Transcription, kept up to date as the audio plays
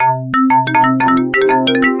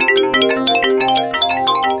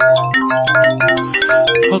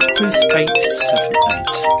PodQuiz 878.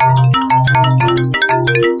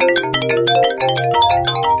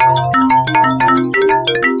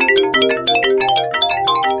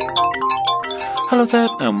 Hello there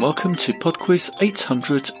and welcome to PodQuiz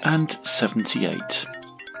 878.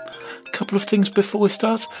 Couple of things before we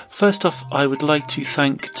start. First off, I would like to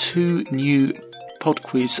thank two new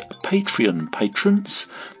PodQuiz Patreon patrons.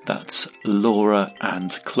 That's Laura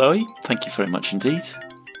and Chloe. Thank you very much indeed.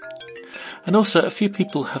 And also, a few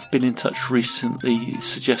people have been in touch recently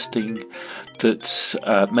suggesting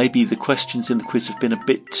that maybe the questions in the quiz have been a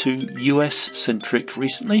bit too US-centric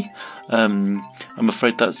recently. I'm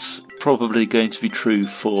afraid that's probably going to be true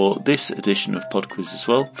for this edition of PodQuiz as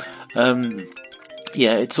well.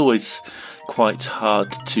 Yeah, it's always quite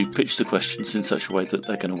hard to pitch the questions in such a way that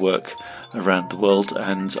they're going to work around the world,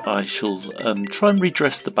 and I shall try and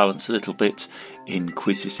redress the balance a little bit in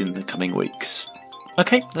quizzes in the coming weeks.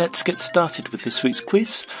 Okay, let's get started with this week's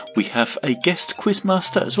quiz. We have a guest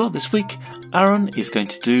quizmaster as well this week. Aaron is going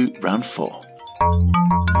to do round 4.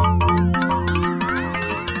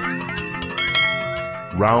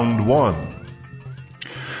 Round 1.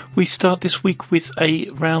 We start this week with a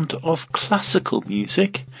round of classical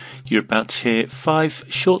music. You're about to hear 5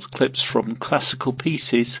 short clips from classical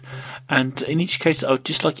pieces, and in each case I would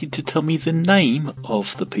just like you to tell me the name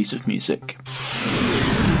of the piece of music.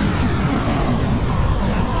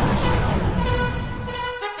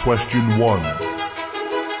 Question 1.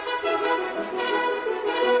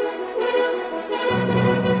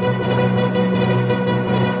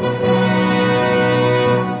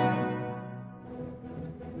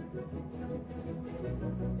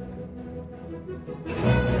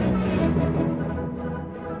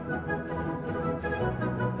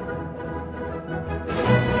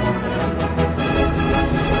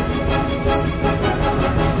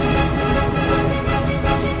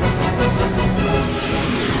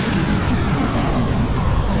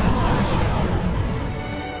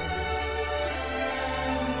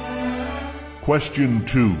 Question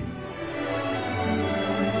 2.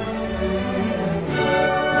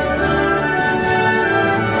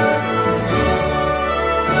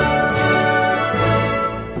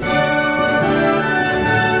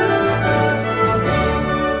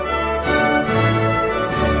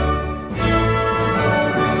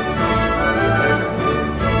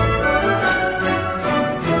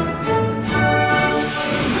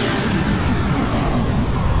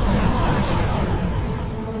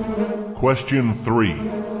 Question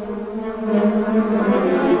 3.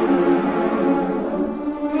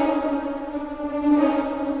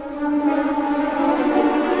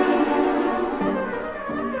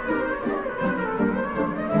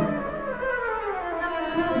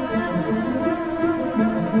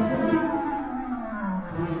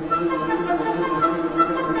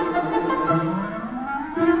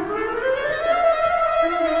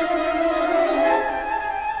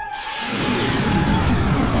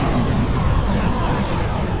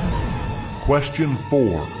 Question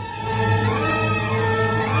 4.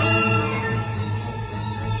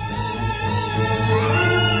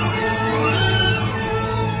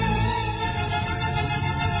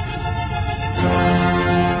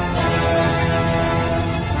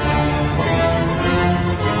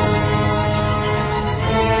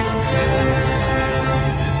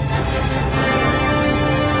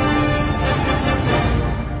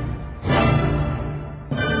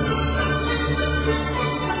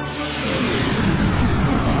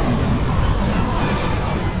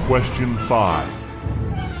 Question 5.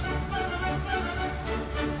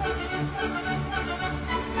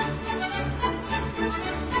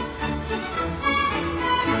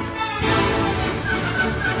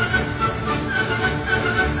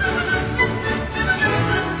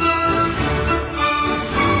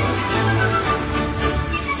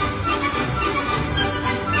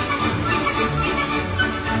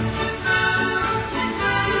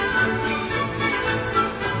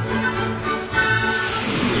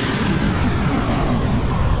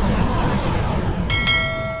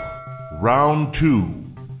 Round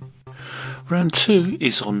 2. Round 2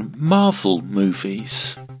 is on Marvel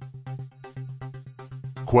movies.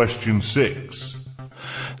 Question 6.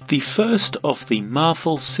 The first of the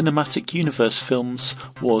Marvel Cinematic Universe films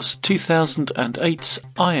was 2008's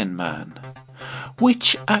Iron Man.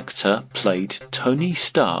 Which actor played Tony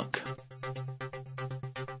Stark?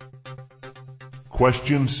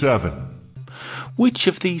 Question 7. Which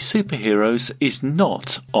of these superheroes is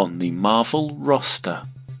not on the Marvel roster?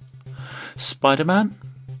 Spider-Man,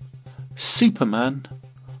 Superman,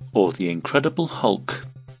 or the Incredible Hulk?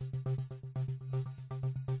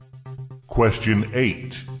 Question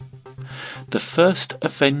 8. The first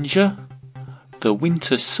Avenger, The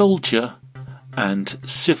Winter Soldier and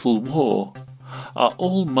Civil War are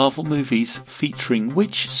all Marvel movies featuring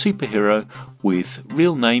which superhero with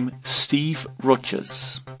real name Steve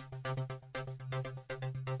Rogers?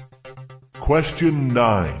 Question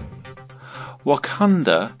 9.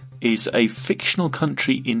 Wakanda is a fictional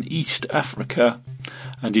country in East Africa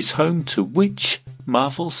and is home to which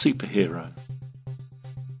Marvel superhero?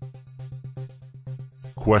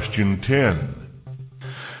 Question 10.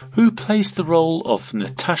 Who plays the role of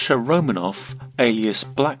Natasha Romanoff, alias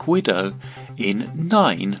Black Widow, in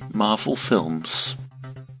 9 Marvel films?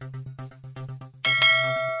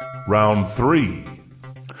 Round 3.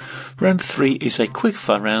 Round 3 is a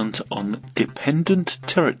quickfire round on dependent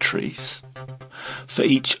territories. For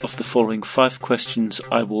each of the following 5 questions,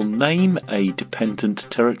 I will name a dependent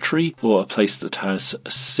territory or a place that has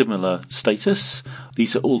a similar status.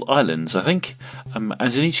 These are all islands, I think. And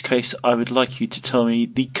in each case, I would like you to tell me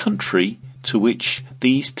the country to which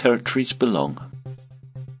these territories belong.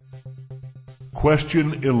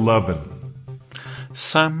 Question 11.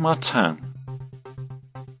 Saint Martin.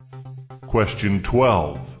 Question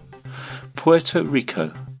 12. Puerto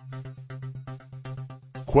Rico.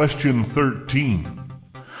 Question 13.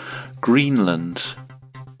 Greenland.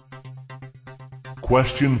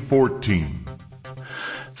 Question 14.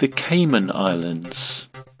 The Cayman Islands.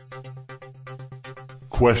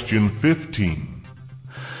 Question 15.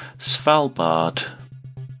 Svalbard.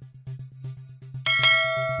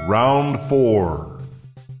 Round 4.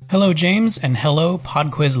 Hello, James, and hello,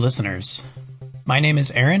 PodQuiz listeners. My name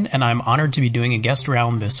is Aaron, and I'm honored to be doing a guest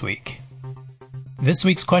round this week. This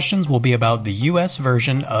week's questions will be about the U.S.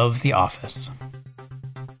 version of The Office.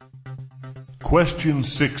 Question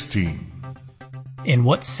 16. In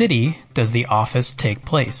what city does The Office take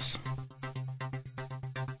place?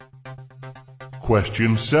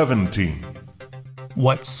 Question 17.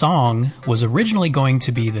 What song was originally going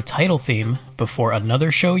to be the title theme before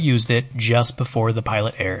another show used it just before the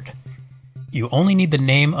pilot aired? You only need the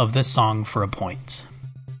name of this song for a point.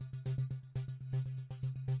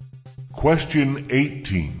 Question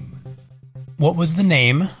 18. What was the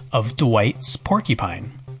name of Dwight's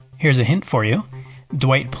porcupine? Here's a hint for you.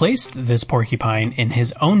 Dwight placed this porcupine in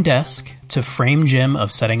his own desk to frame Jim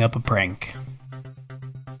of setting up a prank.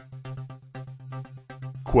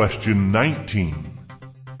 Question 19.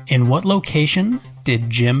 In what location did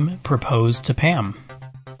Jim propose to Pam?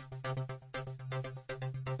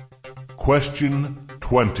 Question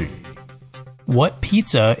 20. What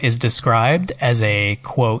pizza is described as a,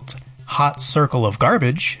 quote, hot circle of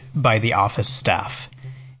garbage by the office staff?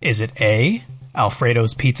 Is it A,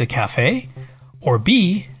 Alfredo's Pizza Cafe, or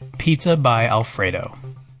B, Pizza by Alfredo?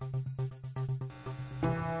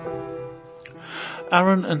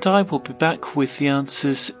 Aaron and I will be back with the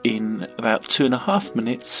answers in about 2.5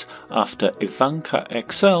 minutes after Ivanka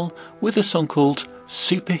XL with a song called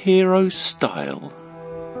Superhero Style.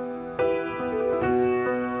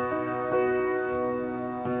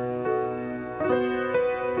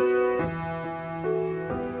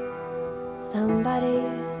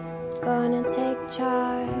 Somebody's gonna take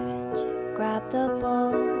charge, grab the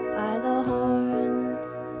bull by the horns.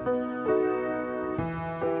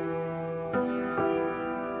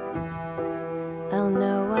 They'll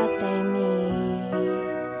know what they need.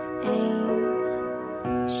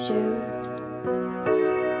 Aim, shoot,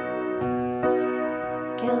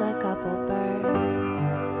 kill a couple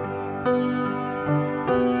birds,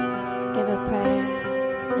 give a prayer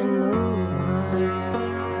and move on.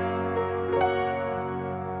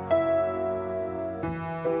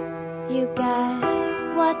 You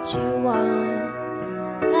get what you want,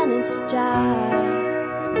 then it's just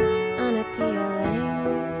unappealing.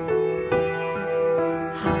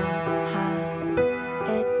 Ha ha,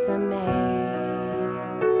 it's a maze.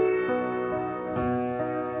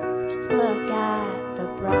 Just look at the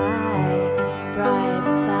bright, bright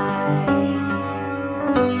side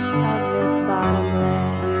of this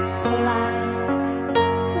bottomless black,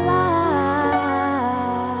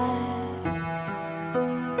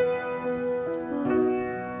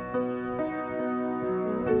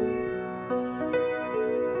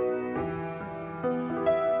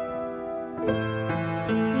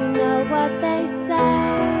 You know what they say,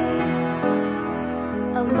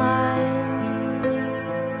 a mind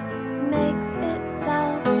makes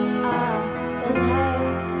itself up in hay.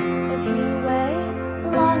 If you wait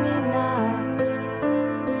long enough,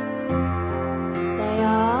 they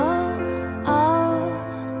all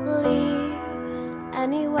leave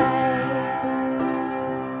anyway.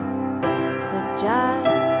 So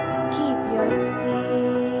just keep your seat.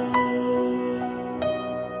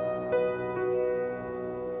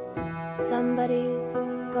 Somebody's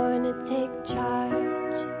going to take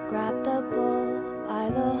charge, grab the bull by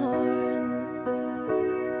the horns,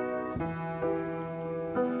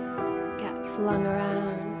 get flung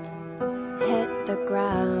around, hit the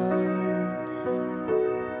ground.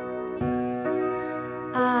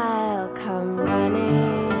 I'll come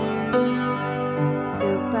running,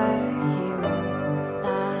 superhero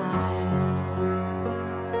style.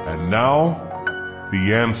 And now,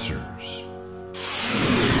 the answers.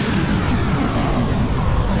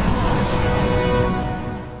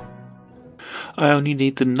 I only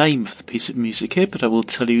need the name of the piece of music here, but I will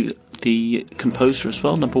tell you the composer as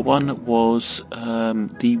well. Number 1 was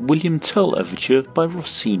the William Tell Overture by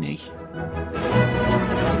Rossini.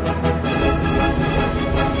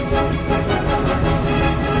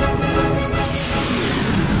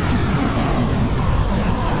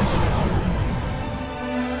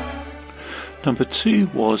 Number 2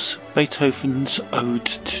 was Beethoven's Ode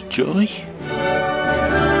to Joy.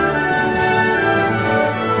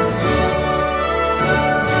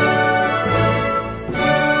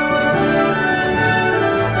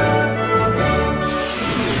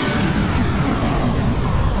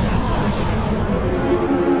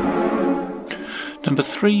 Number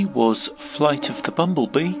 3 was Flight of the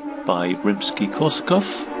Bumblebee by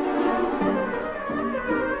Rimsky-Korsakov.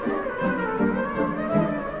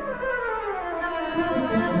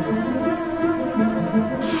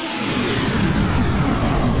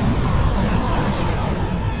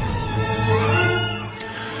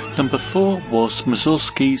 Number 4 was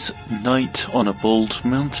Mussorgsky's Night on a Bald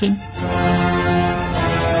Mountain.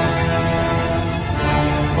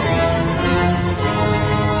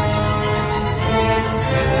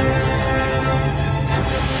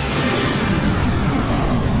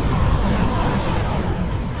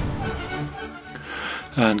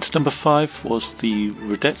 And number 5 was the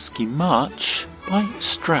Radetzky March by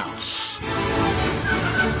Strauss.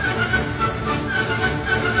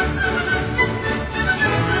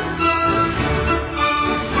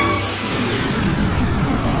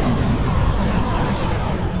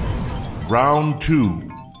 Round 2.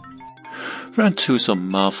 Round 2 is on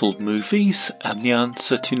Marvel movies, and the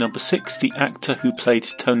answer to number 6, the actor who played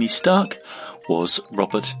Tony Stark, was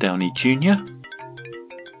Robert Downey Jr.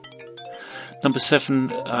 Number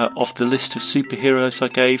 7 of the list of superheroes I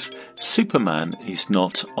gave, Superman is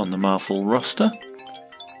not on the Marvel roster.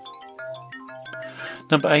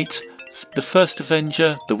 Number 8, the first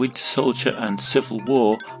Avenger, The Winter Soldier and Civil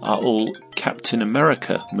War are all Captain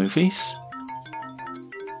America movies.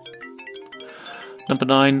 Number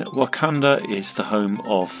 9, Wakanda is the home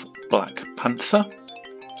of Black Panther.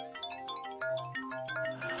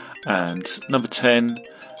 And number 10,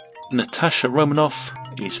 Natasha Romanoff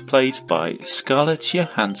is played by Scarlett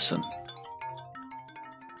Johansson.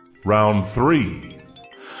 Round 3.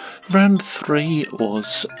 Round 3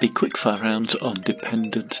 was a quickfire round on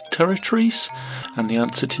dependent territories, and the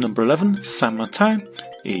answer to number 11, Saint-Martin,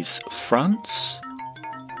 is France.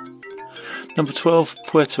 Number 12,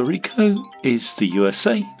 Puerto Rico, is the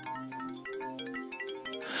USA.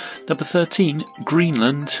 Number 13,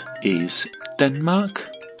 Greenland, is Denmark.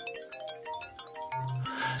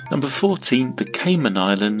 Number 14, the Cayman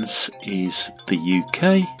Islands, is the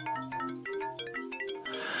UK.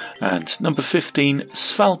 And number 15,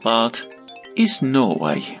 Svalbard, is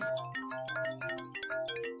Norway.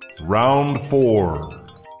 Round 4.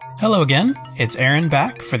 Hello again, it's Aaron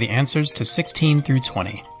back for the answers to 16 through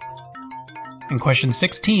 20. In question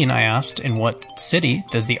 16, I asked, in what city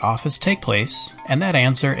does The Office take place? And that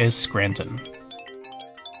answer is Scranton.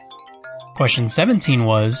 Question 17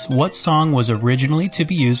 was, what song was originally to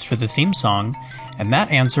be used for the theme song? And that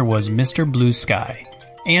answer was Mr. Blue Sky.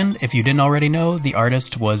 And, if you didn't already know, the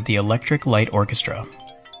artist was the Electric Light Orchestra.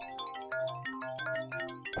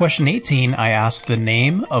 Question 18, I asked the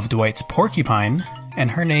name of Dwight's porcupine,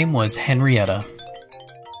 and her name was Henrietta.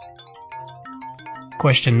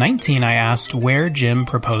 Question 19, I asked where Jim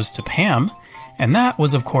proposed to Pam, and that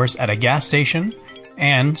was of course at a gas station,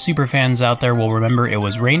 and superfans out there will remember it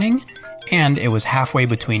was raining, and it was halfway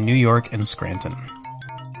between New York and Scranton.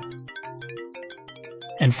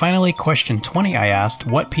 And finally, question 20, I asked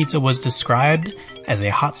what pizza was described as a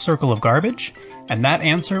hot circle of garbage, and that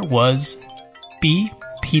answer was B,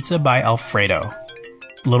 Pizza by Alfredo.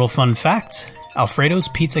 Little fun fact, Alfredo's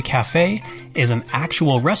Pizza Cafe is an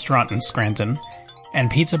actual restaurant in Scranton, and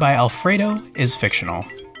Pizza by Alfredo is fictional.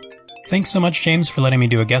 Thanks so much, James, for letting me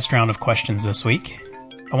do a guest round of questions this week.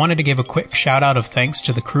 I wanted to give a quick shout out of thanks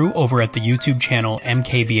to the crew over at the YouTube channel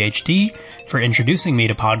MKBHD for introducing me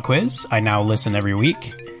to PodQuiz. I now listen every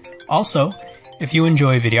week. Also, if you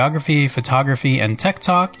enjoy videography, photography, and tech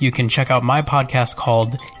talk, you can check out my podcast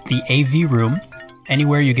called The AV Room,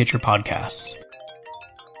 anywhere you get your podcasts.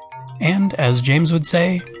 And as James would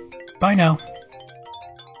say, bye now.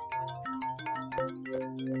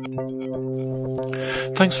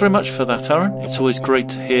 Thanks very much for that, Aaron. It's always great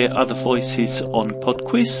to hear other voices on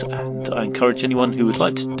PodQuiz, and I encourage anyone who would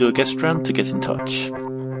like to do a guest round to get in touch.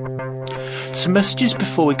 Some messages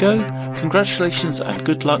before we go. Congratulations and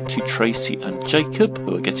good luck to Tracy and Jacob,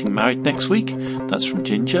 who are getting married next week. That's from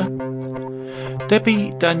Ginger.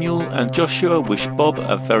 Debbie, Daniel and Joshua wish Bob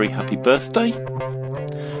a very happy birthday.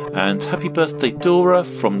 And happy birthday Dora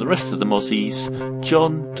from the rest of the Mozzies,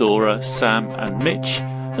 John, Dora, Sam and Mitch,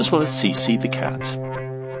 as well as Cece the cat.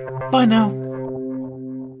 Bye now.